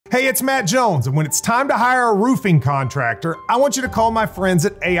Hey, it's Matt Jones, and when it's time to hire a roofing contractor, I want you to call my friends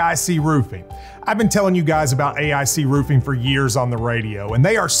at AIC Roofing. I've been telling you guys about AIC Roofing for years on the radio, and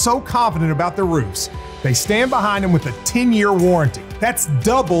they are so confident about their roofs, they stand behind them with a 10-year warranty. That's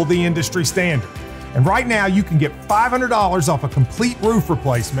double the industry standard. And right now, you can get $500 off a complete roof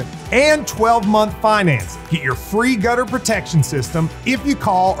replacement and 12-month financing. Get your free gutter protection system if you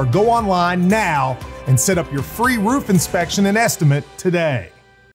call or go online now and set up your free roof inspection and estimate today.